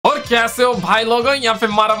कैसे हो भाई लोगों? यहाँ पे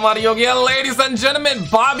मारामारी हो गया. Ladies and gentlemen,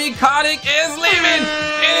 Bobby Kotick is leaving.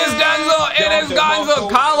 It is Danzo. It is Gonzo.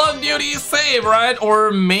 Call of Duty save, right?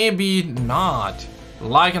 Or maybe not.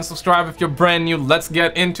 Like and subscribe if you're brand new. Let's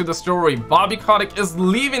get into the story. Bobby Kotick is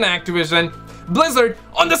leaving Activision Blizzard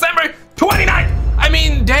on December 29th. I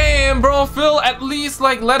mean, damn, bro, Phil, at least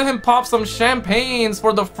like let him pop some champagnes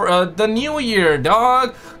for the new year,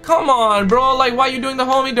 dog. Come on, bro. Like, why you doing the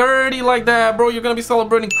homie dirty like that, bro? You're gonna be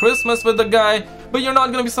celebrating Christmas with the guy, but you're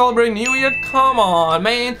not gonna be celebrating New Year. Come on,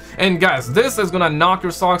 man. And guys, this is gonna knock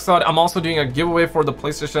your socks out. I'm also doing a giveaway for the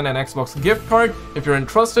PlayStation and Xbox gift card. If you're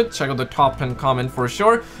interested, check out the top pinned comment for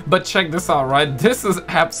sure. But check this out, right? This is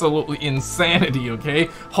absolutely insanity, okay?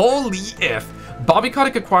 Holy F. Bobby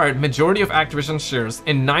Kotick acquired majority of Activision shares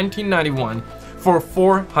in 1991 for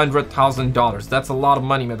 $400,000. That's a lot of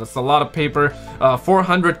money, man. That's a lot of paper.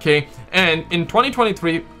 400K. And in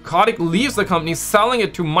 2023, Kotick leaves the company, selling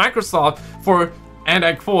it to Microsoft for, and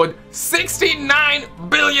I quote, $69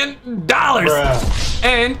 billion. Bruh.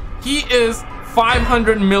 And he is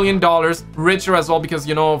 $500 million richer as well, because,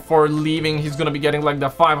 you know, for leaving, he's gonna be getting like the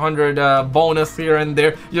 500 bonus here and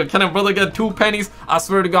there. You kind of really get 2 pennies. I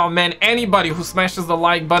swear to God, man, anybody who smashes the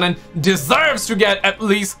like button deserves to get at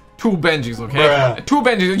least 2 Benjis, okay? Bruh. 2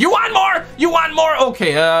 Benjis. You want more? You want more?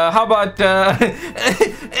 Okay, how about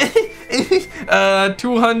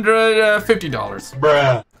 $250?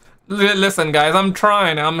 Bruh. Listen, guys, I'm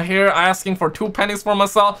trying. I'm here asking for 2 pennies for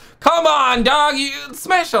myself. Come on, dog. You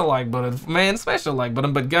smash a like button, man. Smash a like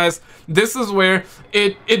button. But guys, this is where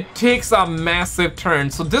it takes a massive turn.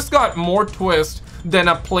 So this got more twist than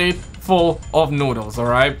a plate full of noodles, all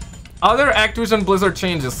right? Other Activision Blizzard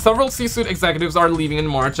changes. Several C-suite executives are leaving in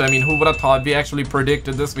March. I mean, who would have thought? We actually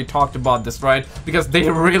predicted this. We talked about this, right? Because they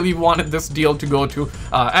really wanted this deal to go to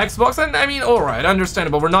Xbox. And I mean, all right,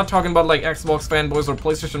 understandable. We're not talking about like Xbox fanboys or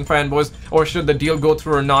PlayStation fanboys, or should the deal go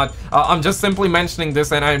through or not. I'm just simply mentioning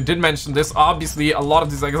this, and I did mention this. Obviously, a lot of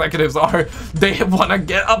these executives they want to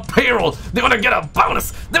get a payroll. They want to get a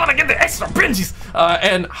bonus. They want to get the extra Benjis.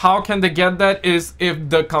 And how can they get that? Is if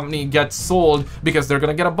the company gets sold, because they're going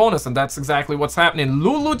to get a bonus. And that's exactly what's happening.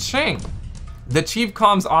 Lulu Cheng, the chief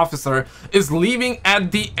comms officer, is leaving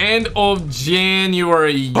at the end of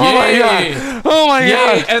January. Yay. Oh my god! Oh my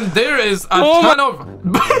god! And there is a ton of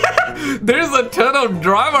there's a ton of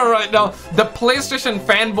drama right now. The PlayStation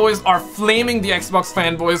fanboys are flaming the Xbox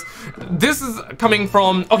fanboys. This is coming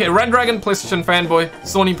from, okay, Red Dragon, PlayStation fanboy,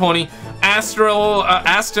 Sony Pony, Astel,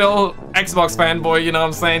 Xbox fanboy, you know what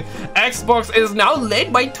I'm saying? Xbox is now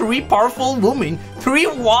led by 3 powerful women, 3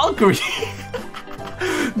 Valkyrie.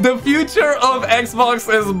 The future of Xbox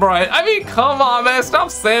is bright. I mean, come on, man. Stop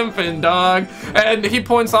simping, dog. And he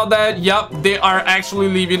points out that, yep, they are actually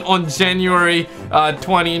leaving on January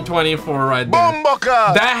 2024 right there.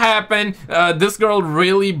 That happened. This girl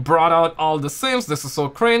really brought out all the sims. This is so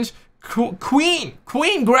cringe. Queen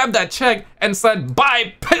grabbed that check and said,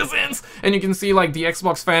 bye, peasants. And you can see like the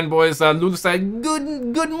Xbox fanboys. Lulu said,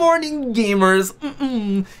 good morning, gamers.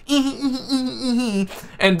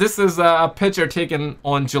 And this is a picture taken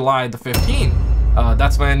on July the 15th.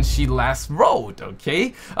 That's when she last wrote,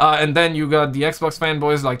 okay? And then you got the Xbox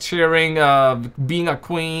fanboys like cheering. Being a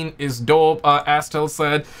queen is dope. Astel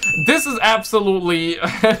said, this is absolutely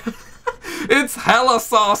it's hella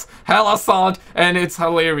sauce, hella salt, and it's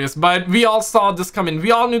hilarious. But we all saw this coming.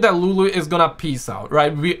 We all knew that Lulu is gonna peace out,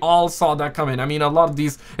 right? We all saw that coming. I mean, a lot of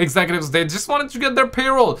these executives, they just wanted to get their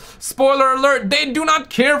payroll. Spoiler alert, they do not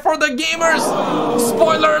care for the gamers.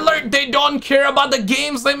 Spoiler alert, they don't care about the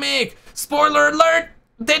games they make. Spoiler alert,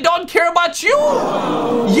 they don't care about you.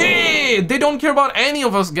 Yeah, they don't care about any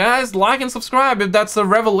of us, guys. Like and subscribe if that's a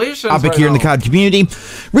revelation. Topic here in the COD community.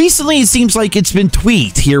 Recently, it seems like it's been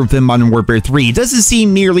tweaked here within Modern Warfare 3. It doesn't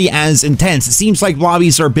seem nearly as intense. It seems like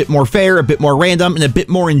lobbies are a bit more fair, a bit more random, and a bit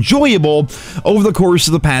more enjoyable over the course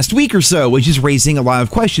of the past week or so, which is raising a lot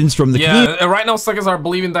of questions from the community. Yeah, right now suckers are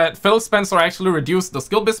believing that Phil Spencer actually reduced the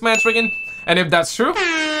skill-based matchmaking, and if that's true,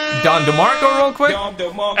 Don DeMarco real quick.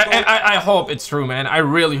 I hope it's true, man.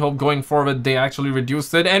 I really hope going forward they actually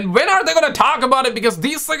reduced it. And when are they gonna talk about it? Because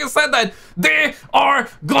these suckers said that they are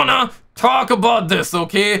gonna talk about this,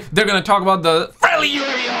 okay? They're gonna talk about the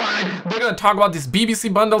they're gonna talk about these BBC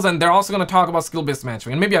bundles, and they're also gonna talk about skill-based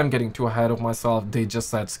matchmaking. Maybe I'm getting too ahead of myself. They just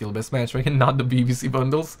said skill-based matchmaking, not the BBC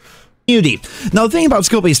bundles. Now, the thing about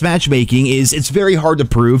skill-based matchmaking is it's very hard to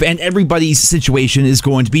prove, and everybody's situation is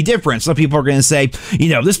going to be different. Some people are going to say, you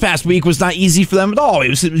know, this past week was not easy for them at all. It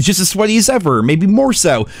was just as sweaty as ever, maybe more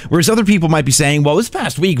so. Whereas other people might be saying, well, this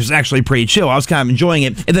past week was actually pretty chill. I was kind of enjoying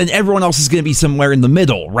it. And then everyone else is going to be somewhere in the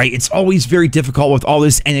middle, right? It's always very difficult with all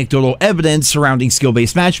this anecdotal evidence surrounding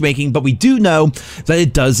skill-based matchmaking, but we do know that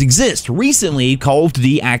it does exist. Recently, Call of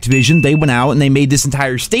Duty, Activision, they went out and they made this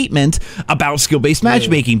entire statement about skill-based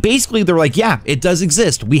matchmaking. Basically, they're like, yeah, it does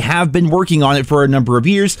exist. We have been working on it for a number of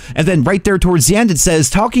years. And then right there towards the end, it says,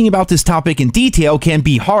 talking about this topic in detail can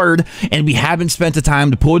be hard, and we haven't spent the time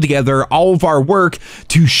to pull together all of our work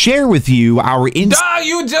to share with you our Duh,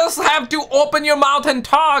 you just have to open your mouth and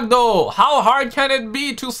talk, though. How hard can it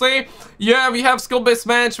be to say, yeah, we have skill-based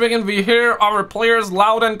matchmaking, we hear our players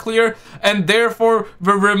loud and clear, and therefore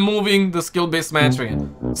we're removing the skill-based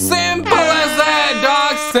matchmaking. Simple as that,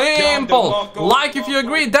 dog. Simple. Like, if you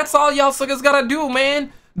agree, that's all y'all suckers gotta do,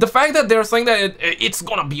 man. The fact that they're saying that it's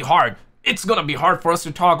gonna be hard. It's gonna be hard for us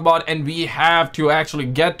to talk about, and we have to actually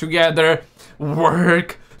get together,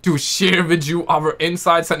 work to share with you our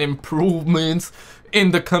insights and improvements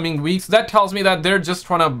in the coming weeks. That tells me that they're just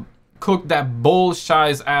trying to cook that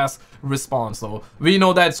bullshit ass response. So we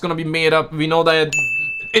know that it's gonna be made up. We know that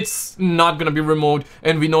it's not gonna be removed,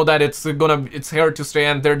 and we know that it's here to stay,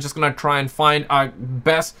 and they're just gonna try and find our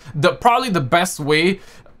probably the best way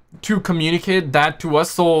to communicate that to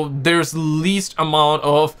us, so there's least amount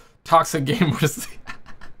of toxic gamers.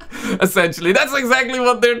 Essentially, that's exactly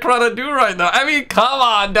what they're trying to do right now. I mean, come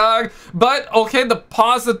on, dog. But okay, the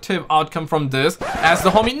positive outcome from this, as the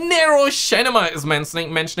homie Neroscinema is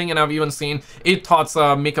mentioning, and I've even seen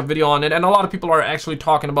 8Thoughts make a video on it, and a lot of people are actually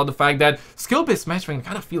talking about the fact that skill-based matchmaking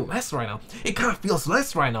kind of feels less right now. It kind of feels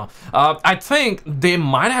less right now. I think they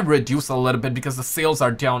might have reduced a little bit because the sales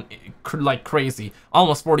are down like crazy,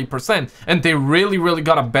 almost 40%, and they really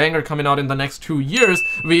got a banger coming out in the next 2 years.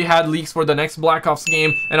 We had leaks for the next Black Ops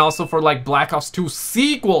game, and also for like Black Ops 2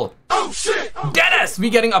 sequel. Oh shit! Deadass! We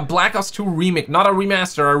getting a Black Ops 2 remake, not a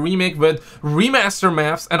remaster, a remake with remaster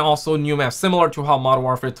maps and also new maps, similar to how Modern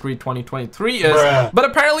Warfare 3 2023 is. Bruh. But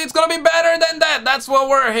apparently it's gonna be better than that. That's what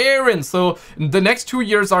we're hearing. So the next 2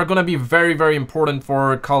 years are gonna be very important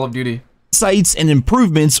for Call of Duty. Sites and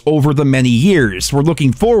improvements over the many years. We're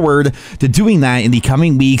looking forward to doing that in the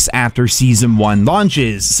coming weeks after Season 1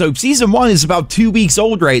 launches. So Season 1 is about 2 weeks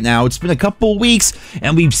old right now. It's been a couple weeks,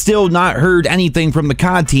 and we've still not heard anything from the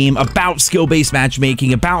COD team about skill-based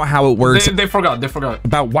matchmaking, about how it works. They forgot.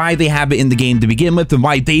 About why they have it in the game to begin with, and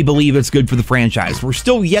why they believe it's good for the franchise. We're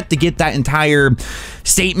still yet to get that entire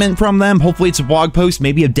statement from them. Hopefully it's a blog post,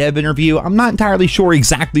 maybe a dev interview. I'm not entirely sure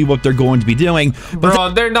exactly what they're going to be doing. But bro,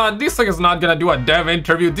 they're not. These things not gonna do a dev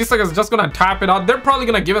interview. This thing is just gonna tap it out. They're probably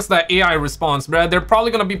gonna give us that AI response, bruh. They're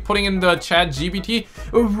probably gonna be putting in the chat GPT,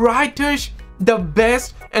 right, Tush? The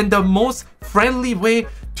best and the most friendly way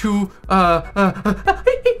to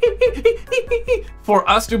for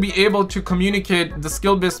us to be able to communicate the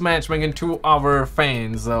skill-based matchmaking to our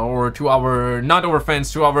fans, or to our, not our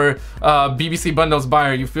fans, to our BBC bundles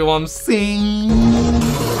buyer. You feel what I'm saying?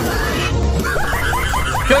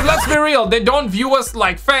 Because let's be real, they don't view us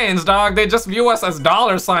like fans, dog. They just view us as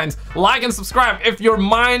dollar signs. Like and subscribe if your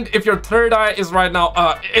third eye is right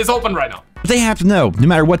now, is open right now. They have to know, no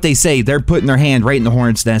matter what they say, they're putting their hand right in the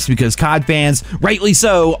hornet's nest, because COD fans, rightly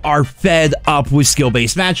so, are fed up with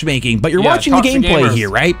skill-based matchmaking. But you're watching the gameplay here,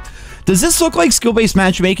 right? Does this look like skill-based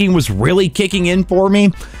matchmaking was really kicking in for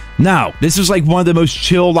me? No, this is like one of the most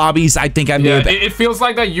chill lobbies I think I've made. It feels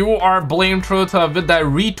like that you are blamed truth with that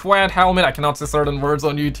retweet helmet. I cannot say certain words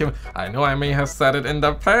on YouTube. I know I may have said it in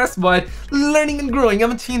the past, but learning and growing.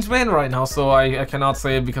 I'm a changed man right now, so I cannot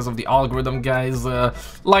say it because of the algorithm, guys.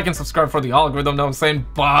 Like and subscribe for the algorithm, know what I'm saying?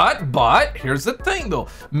 But here's the thing, though.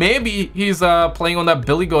 Maybe he's playing on that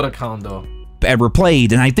Billy Goat account, though. Ever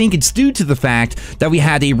played, and I think it's due to the fact that we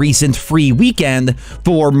had a recent free weekend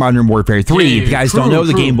for Modern Warfare 3. If you guys don't know,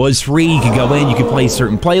 the game was free. You could go in, you could play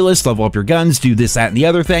certain playlists, level up your guns, do this, that, and the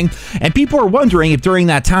other thing. And people are wondering if during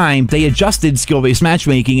that time they adjusted skill-based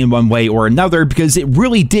matchmaking in one way or another, because it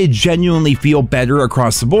really did genuinely feel better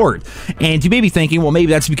across the board. And you may be thinking, well,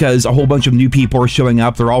 maybe that's because a whole bunch of new people are showing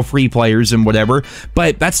up, they're all free players and whatever,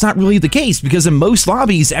 but that's not really the case, because in most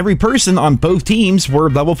lobbies, every person on both teams were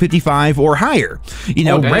level 55 or higher. You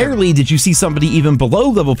know, rarely did you see somebody even below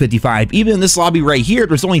level 55. Even in this lobby right here,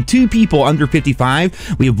 there's only 2 people under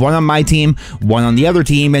 55. We have one on my team, one on the other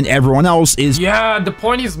team, and everyone else is... Yeah, the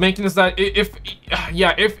point he's making is that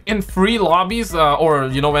if in free lobbies, or,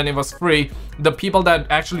 you know, when it was free, the people that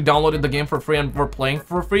actually downloaded the game for free and were playing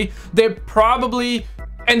for free, they probably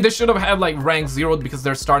And they should have had like rank 0 because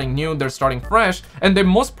they're starting new, they're starting fresh, and they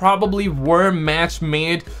most probably were match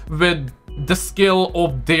made with the skill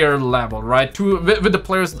of their level, right? With the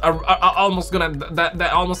players are almost gonna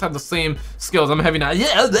that almost have the same skills. I'm having a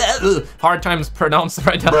hard times pronounced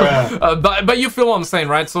right now, but you feel what I'm saying,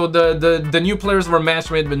 right? So the new players were match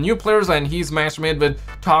made with new players, and he's match made with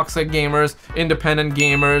toxic gamers, independent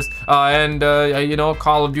gamers, and you know,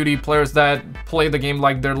 Call of Duty players that play the game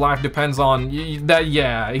like their life depends on that.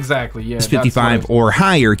 Yeah, exactly. Yeah, 55 or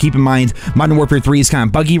higher. Keep in mind, Modern Warfare 3 is kind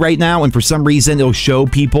of buggy right now, and for some reason it'll show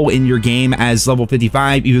people in your game as level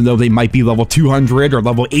 55 even though they might be level 200 or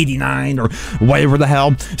level 89 or whatever the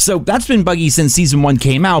hell. So that's been buggy since season 1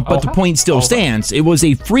 came out, but the point still stands. It was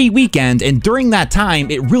a free weekend, and during that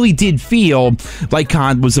time it really did feel like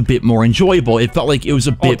COD was a bit more enjoyable. It felt like it was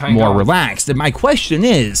a bit more relaxed. And my question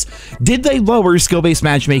is, did they lower skill-based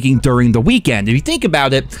matchmaking during the weekend? If you think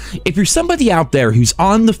about it, if you're somebody out there who's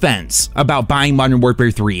on the fence about buying Modern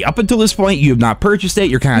Warfare 3, up until this point you have not purchased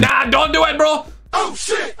it, you're kind of, nah, don't do it, bro. Oh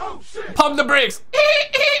shit! Pump the brakes.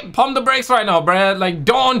 Pump the brakes right now, Brad. Like,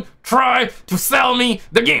 don't try to sell me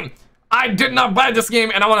the game. I did not buy this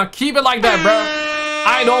game, and I want to keep it like that,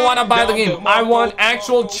 bro. I don't want to buy the game. I want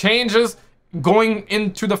actual changes going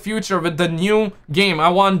into the future with the new game. I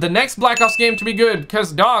want the next Black Ops game to be good,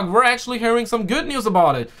 because, dog, we're actually hearing some good news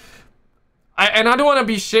about it. And I don't want to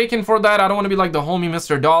be shaken for that. I don't want to be like the homie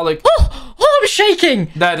Mr. Dalek. Oh, I'm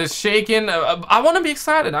shaking. That is shaking. I want to be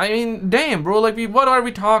excited. I mean, damn, bro. Like, what are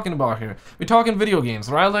we talking about here? We're talking video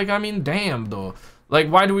games, right? Like, I mean, damn, though. Like,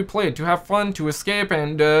 why do we play it? To have fun, to escape,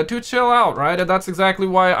 and to chill out, right? And that's exactly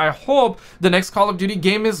why I hope the next Call of Duty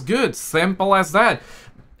game is good. Simple as that.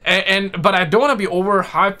 But I don't want to be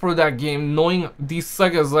overhyped for that game, knowing these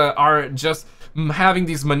Segas are just having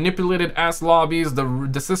these manipulated ass lobbies.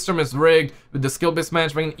 The system is rigged with the skill-based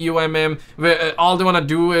matchmaking, UMM. All they want to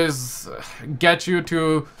do is get you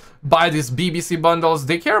to buy these BBC bundles.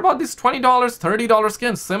 They care about these $20, $30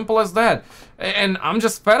 skins. Simple as that. And I'm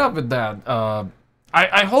just fed up with that.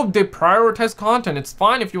 I hope they prioritize content. It's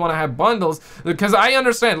fine if you want to have bundles, because I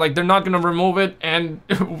understand, like, they're not gonna remove it, and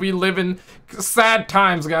we live in sad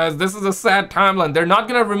times, guys. This is a sad timeline. They're not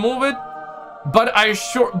gonna remove it. But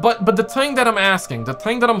but the thing that I'm asking, the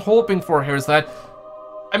thing that I'm hoping for here is that,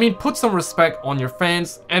 I mean, put some respect on your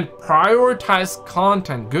fans and prioritize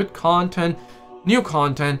content, good content, new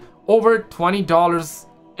content, over $20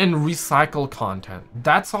 in recycled content.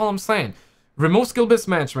 That's all I'm saying. Remove skill-based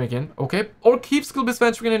matchmaking, okay? Or keep skill-based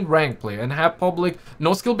matchmaking in rank play and have public,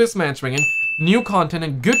 no skill-based matchmaking, new content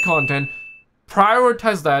and good content.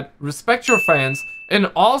 Prioritize that, respect your fans,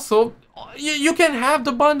 and also, you can have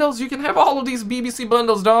the bundles, you can have all of these BBC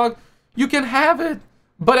bundles, dog. You can have it,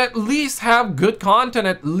 but at least have good content,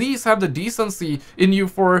 at least have the decency in you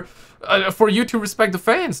for you to respect the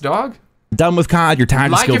fans, dog. Done with COD, you're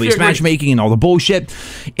tired of skill-based matchmaking and all the bullshit.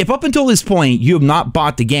 If up until this point you have not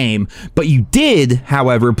bought the game, but you did,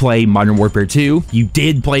 however, play Modern Warfare 2, you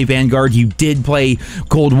did play Vanguard, you did play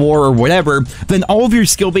Cold War or whatever, then all of your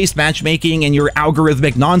skill-based matchmaking and your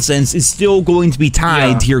algorithmic nonsense is still going to be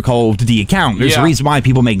tied to your Call of Duty account. There's a reason why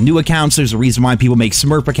people make new accounts, there's a reason why people make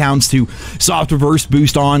Smurf accounts to soft reverse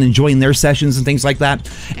boost on and join their sessions and things like that.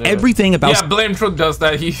 Everything about... Yeah, Blame Truth does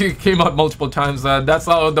that. He came out multiple times. That's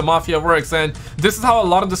how the Mafia works. And this is how a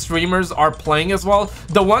lot of the streamers are playing as well.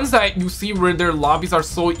 The ones that you see where their lobbies are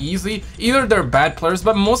so easy, either they're bad players,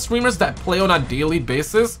 but most streamers that play on a daily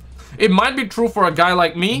basis, it might be true for a guy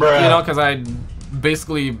like me, you know, because I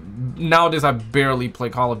basically nowadays I barely play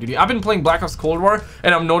Call of Duty. I've been playing Black Ops Cold War,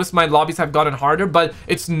 and I've noticed my lobbies have gotten harder, but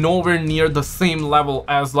it's nowhere near the same level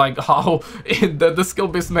as like how the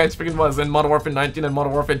skill-based matchmaking was in Modern Warfare 19 and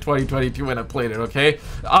Modern Warfare 2022 when I played it, okay?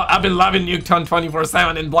 I've been loving Nuketown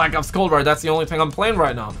 24/7 in Black Ops Cold War. That's the only thing I'm playing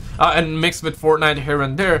right now, and mixed with Fortnite here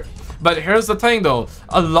and there. But here's the thing though,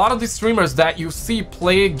 a lot of the streamers that you see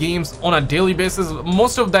play games on a daily basis,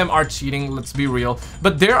 most of them are cheating, let's be real.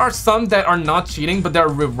 But there are some that are not cheating, but they're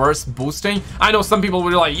reverse boosting. I know some people will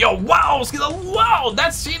be like, yo, wow, wow,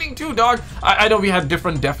 that's cheating too, dog. I know we have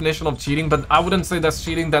different definition of cheating, but I wouldn't say that's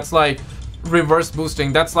cheating. That's like reverse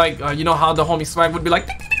boosting. That's like, you know how the homie Swag would be like,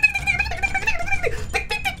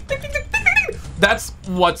 that's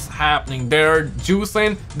what's happening. They're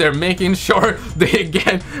juicing, they're making sure they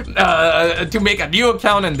get to make a new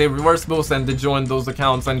account, and they reverse boost and they join those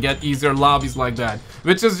accounts and get easier lobbies like that,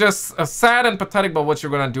 which is just sad and pathetic. But what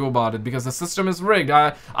you're gonna do about it, because the system is rigged.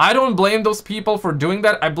 I don't blame those people for doing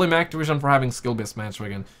that. I blame Activision for having skill-based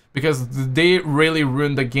matchmaking, because they really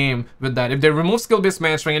ruined the game with that. If they remove skill-based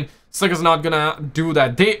matchmaking, Sega not gonna do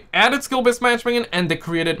that. They added skill-based matchmaking and they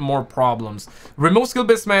created more problems. Remove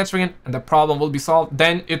skill-based matchmaking and the problem will be solved.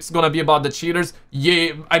 Then it's gonna be about the cheaters.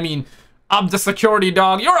 Yeah, I mean, up the security,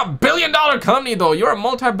 dog. You're a billion-dollar company, though. You're a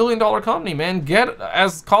multi-billion-dollar company, man. Get,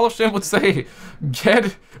 as Call of Shame would say,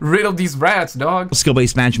 get rid of these rats, dog.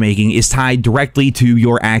 Skill-based matchmaking is tied directly to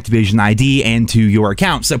your Activision ID and to your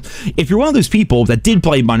account. So if you're one of those people that did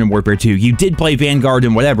play Modern Warfare 2, you did play Vanguard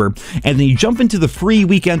and whatever, and then you jump into the free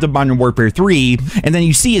weekend of Modern Warfare 3, and then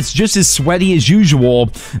you see it's just as sweaty as usual,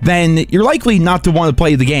 then you're likely not to want to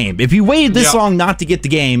play the game. If you waited this long not to get the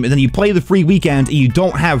game, and then you play the free weekend and you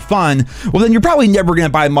don't have fun, well, then you're probably never going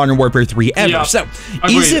to buy Modern Warfare 3 ever. So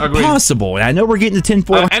is it possible? And I know we're getting to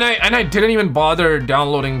tinfoil. And I didn't even bother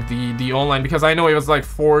downloading the online because I know it was like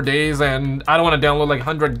 4 days and I don't want to download like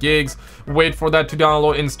 100 gigs, wait for that to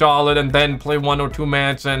download, install it, and then play 1 or 2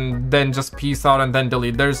 match and then just peace out and then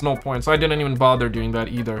delete. There's no point. So I didn't even bother doing that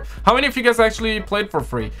either. How many of you guys actually played for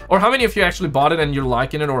free? Or how many of you actually bought it and you're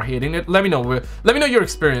liking it or hating it? Let me know. Let me know your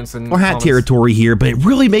experience. We're hat territory here, but it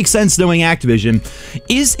really makes sense knowing Activision.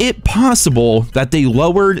 Is it possible that they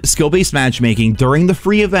lowered skill-based matchmaking during the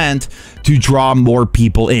free event to draw more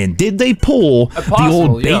people in? Did they pull the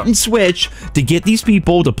old bait and switch to get these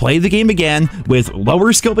people to play the game again with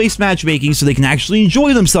lower skill-based matchmaking so they can actually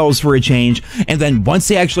enjoy themselves for a change, and then once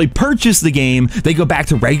they actually purchase the game, they go back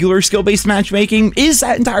to regular skill-based matchmaking? Is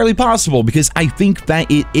that entirely possible? Because I think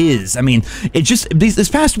that it is. I mean, it just, this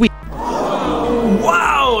past week...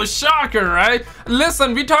 Wow, shocker, right?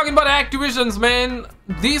 Listen, we're talking about Activisions, man.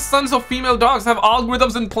 These sons of female dogs have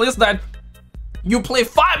algorithms in place that you play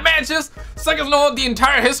 5 matches, Sega know the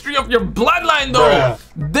entire history of your bloodline, though.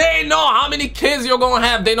 They know how many kids you're gonna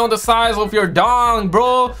have. They know the size of your dong,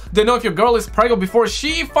 bro. They know if your girl is pregnant before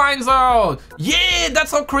she finds out. Yeah,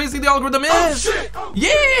 that's how crazy the algorithm is. Oh, shit. Oh.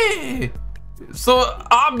 Yeah. So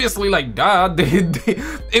obviously, like, duh,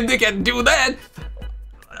 if they can do that,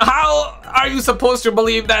 how are you supposed to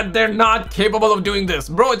believe that they're not capable of doing this?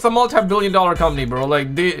 Bro, it's a multi-billion-dollar company, bro.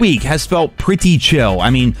 Like, week has felt pretty chill. I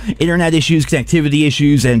mean, internet issues, connectivity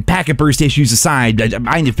issues, and packet burst issues aside,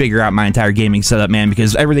 I need to figure out my entire gaming setup, man,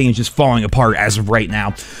 because everything is just falling apart as of right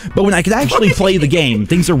now. But when I could actually play the game,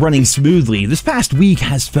 things are running smoothly. This past week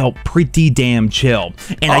has felt pretty damn chill.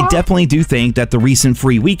 And I definitely do think that the recent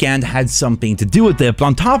free weekend had something to do with it. But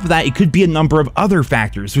on top of that, it could be a number of other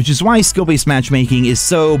factors, which is why skill-based matchmaking is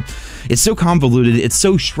so convoluted, it's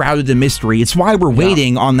so shrouded in mystery. It's why we're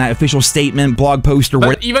waiting on that official statement, blog post, or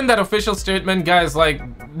what. Even that official statement, guys, like,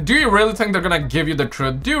 do you really think they're gonna give you the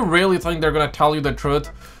truth? Do you really think they're gonna tell you the truth?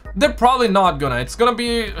 They're probably not gonna. It's gonna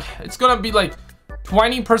be like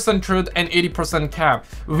 20% truth and 80% cap.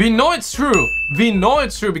 We know it's true. We know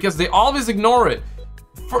it's true because they always ignore it.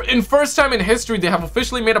 In first time in history, they have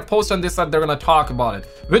officially made a post and they said they're gonna talk about it,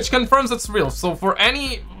 which confirms it's real. So for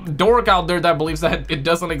any dork out there that believes that it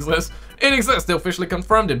doesn't exist, it exists. They officially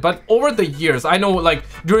confirmed it. But over the years, I know, like,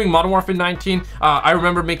 during Modern Warfare 19, I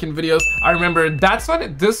remember making videos. I remember that's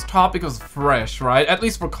when this topic was fresh, right? At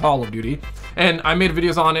least for Call of Duty. And I made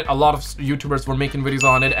videos on it. A lot of YouTubers were making videos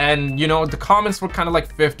on it. And, you know, the comments were kind of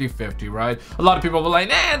like 50-50, right? A lot of people were like,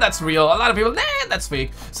 nah, that's real. A lot of people, nah, that's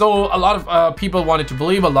fake. So a lot of people wanted to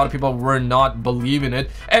believe. A lot of people were not believing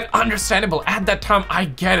it. And understandable. At that time, I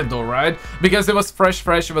get it though, right? Because it was fresh,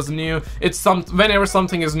 it was new. It's whenever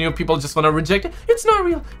something is new, people just want to reject it. It's not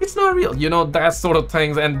real. It's not real. You know, that sort of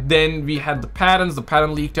things. And then we had the patterns. The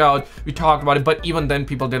pattern leaked out. We talked about it. But even then,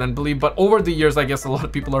 people didn't believe. But over the years, I guess a lot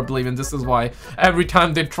of people are believing. This is why every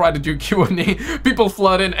time they try to do Q&A, people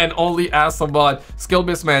flood in and only ask about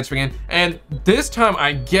skill-based matchmaking. And this time,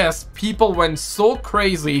 I guess, people went so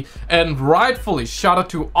crazy, and rightfully, shout out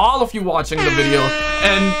to all of you watching the video,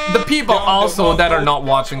 and the people also that are not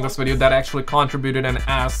watching this video that actually contributed and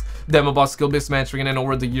asked them about skill-based matchmaking and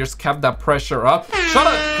over the years kept that pressure up. Shout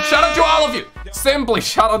out to all of you. Simply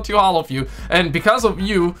shout out to all of you. And because of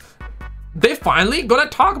you, they finally gonna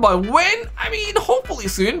talk about it. When? I mean, hopefully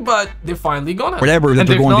soon, but they're finally gonna. Whatever that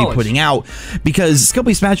they're going to be putting out, because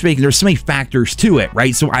skill-based matchmaking, there's so many factors to it,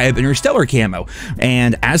 right? So I have Interstellar camo,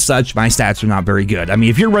 and as such, my stats are not very good. I mean,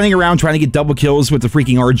 if you're running around trying to get double kills with the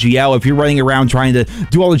freaking RGL, if you're running around trying to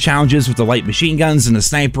do all the challenges with the light machine guns and the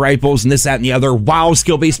sniper rifles and this, that, and the other, while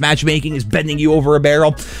skill-based matchmaking is bending you over a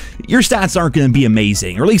barrel, your stats aren't going to be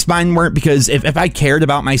amazing. Or at least mine weren't, because if I cared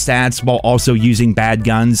about my stats while also using bad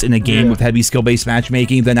guns in a game with heavy skill-based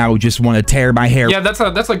matchmaking, then I would just want to tear my hair. Yeah, that's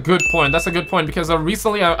a good point. That's a good point, because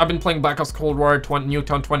recently I've been playing Black Ops Cold War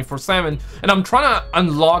Newtown 24/7, and I'm trying to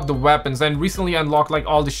unlock the weapons, and recently I unlocked like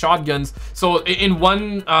all the shotguns. So in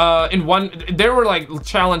one there were like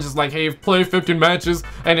challenges like, hey, play 15 matches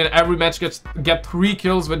and in every match get 3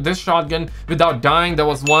 kills with this shotgun without dying. That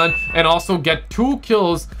was one, and also get 2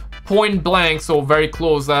 kills point blank, so very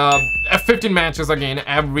close, 15 matches again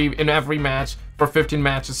in every match for 15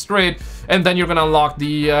 matches straight, and then you're gonna unlock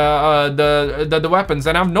the weapons.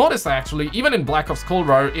 And I've noticed actually, even in Black Ops Cold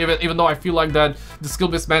War, even though I feel like that the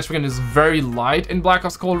skill-based matchmaking is very light in Black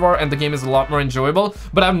Ops Cold War and the game is a lot more enjoyable,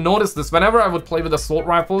 but I've noticed this whenever I would play with assault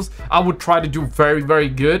rifles, I would try to do very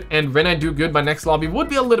good, and when I do good, my next lobby would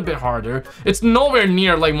be a little bit harder. It's nowhere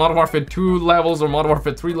near like Modern Warfare 2 levels or Modern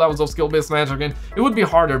Warfare 3 levels of skill-based matchmaking. It would be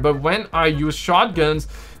harder, but when I use shotguns,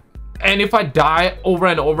 and if I die over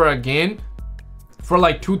and over again for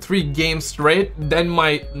like 2-3 games straight, then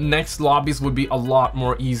my next lobbies would be a lot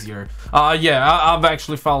more easier. Yeah, I've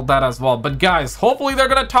actually felt that as well. But guys, hopefully they're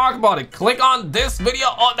gonna talk about it. Click on this video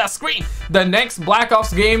on the screen. The next Black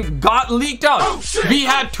Ops game got leaked out. Oh, we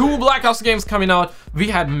had 2 Black Ops games coming out. We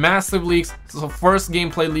had massive leaks, so first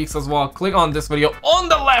gameplay leaks as well. Click on this video. On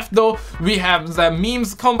the left though, we have the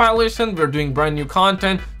memes compilation. We're doing brand new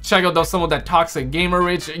content. Check out some of that toxic gamer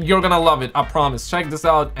rage. You're gonna love it, I promise. Check this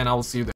out, and I will see you there.